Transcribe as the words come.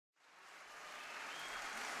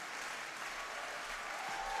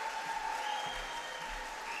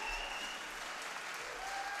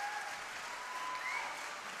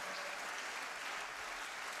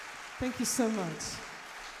Thank you so much.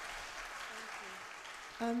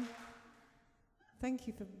 Thank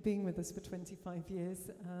you for being with us for 25 years.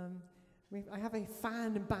 I have a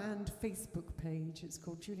fan band Facebook page. It's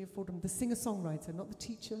called Julia Fordham, the singer-songwriter, not the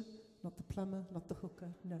teacher, not the plumber, not the hooker.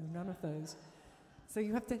 No, none of those. So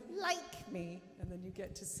you have to like me, and then you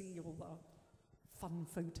get to see all the fun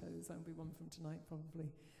photos. That'll be one from tonight, probably.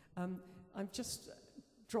 I've just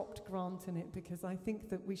dropped Grant in it because I think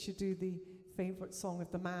that we should do the favourite song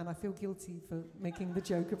of the man. I feel guilty for making the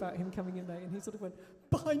joke about him coming in late, and he sort of went,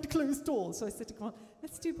 behind closed doors. So I said to Grant,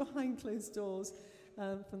 let's do Behind Closed Doors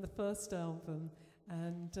from the first album.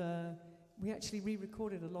 And we actually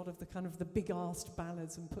re-recorded a lot of the kind of the big-arsed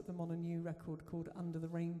ballads and put them on a new record called Under the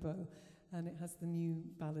Rainbow. And it has the new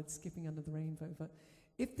ballad, Skipping Under the Rainbow. But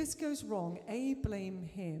if this goes wrong, A, blame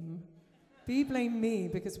him, B, blame me,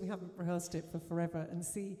 because we haven't rehearsed it for forever, and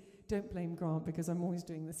C, don't blame Grant, because I'm always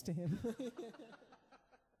doing this to him.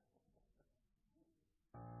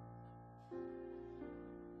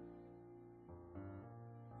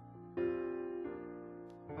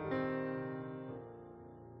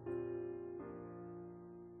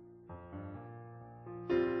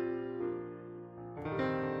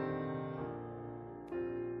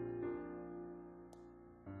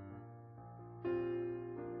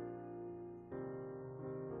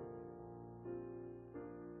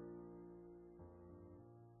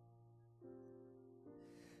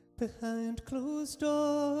 Behind closed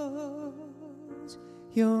doors,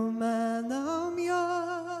 you're mine, I'm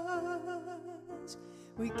yours.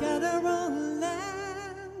 We got our own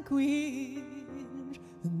language,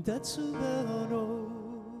 and that's about all.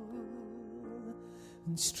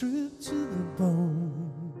 And stripped to the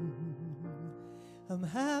bone, I'm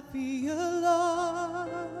happy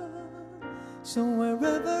alone. So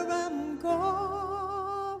wherever I'm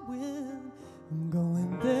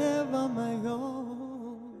going there on my own.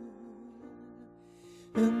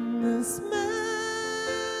 In this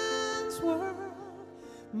man's world,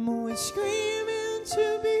 I'm always screaming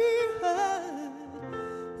to be heard.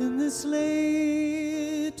 In this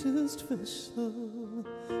latest vessel,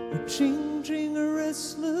 a changing,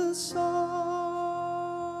 restless song.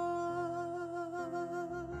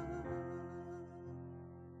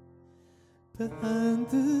 Behind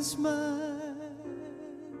this mind,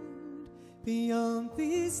 beyond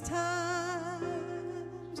these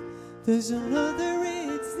times, there's another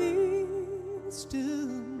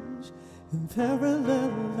existence in parallel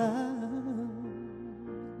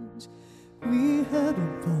lines. We had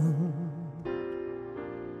a bond,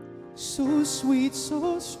 so sweet,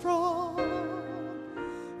 so strong,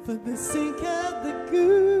 for the sake of the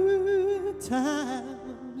good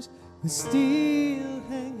times, we're still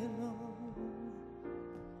hanging on.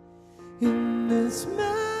 In this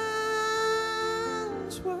man's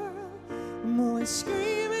world, I'm always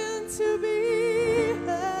screaming to be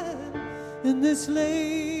heard. In this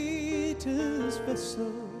latest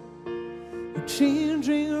vessel, a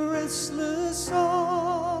changing, restless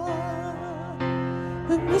song.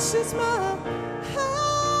 And this is my heart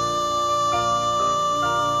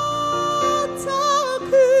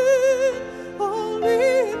talking,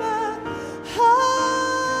 only my heart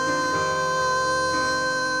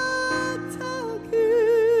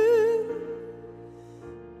talking.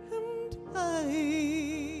 And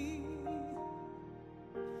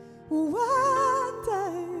one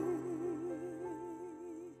day,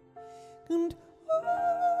 and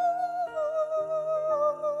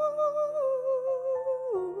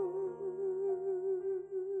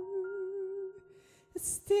I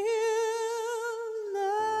still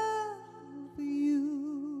love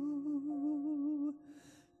you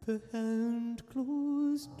behind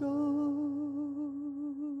closed doors.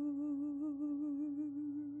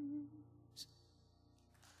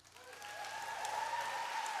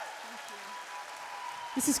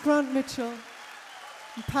 This is Grant Mitchell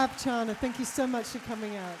and Pav Chana. Thank you so much for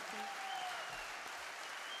coming out.